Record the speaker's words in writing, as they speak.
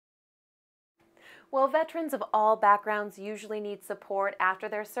While veterans of all backgrounds usually need support after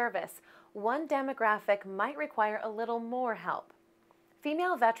their service, one demographic might require a little more help.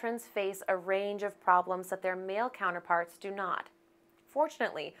 Female veterans face a range of problems that their male counterparts do not.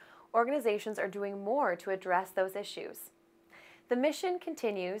 Fortunately, organizations are doing more to address those issues. The Mission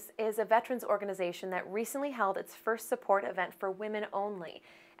Continues is a veterans organization that recently held its first support event for women only,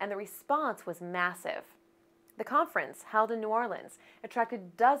 and the response was massive. The conference, held in New Orleans,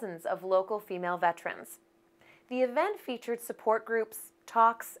 attracted dozens of local female veterans. The event featured support groups,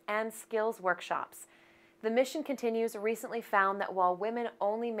 talks, and skills workshops. The Mission Continues recently found that while women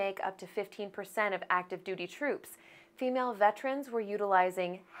only make up to 15% of active duty troops, female veterans were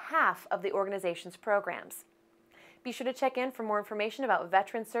utilizing half of the organization's programs. Be sure to check in for more information about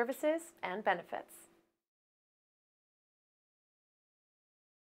veteran services and benefits.